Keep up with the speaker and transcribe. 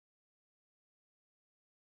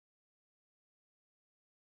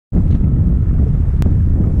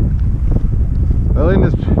in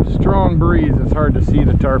this strong breeze, it's hard to see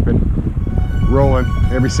the tarpon rolling.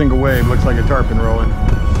 Every single wave looks like a tarpon rolling.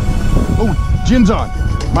 Oh, Gin's on.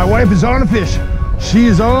 My wife is on a fish. She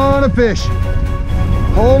is on a fish.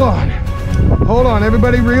 Hold on. Hold on,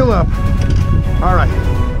 everybody reel up. All right,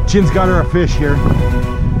 Gin's got her a fish here.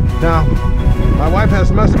 Now, my wife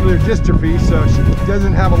has muscular dystrophy, so she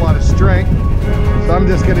doesn't have a lot of strength. So I'm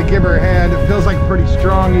just gonna give her a hand. It feels like pretty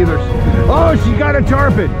strong either. Oh, she got a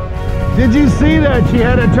tarpon. Did you see that? She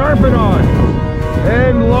had a tarpon on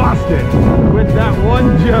and lost it with that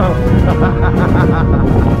one jump.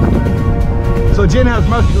 So Gin has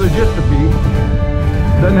muscular dystrophy,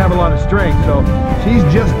 doesn't have a lot of strength, so she's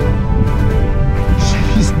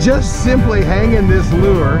just simply hanging this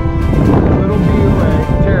lure, little DOA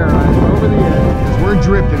Terroreyz, over the edge as we're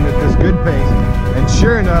drifting at this good pace. And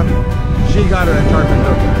sure enough, she got her a tarpon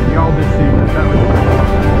hook. Y'all just see that. That was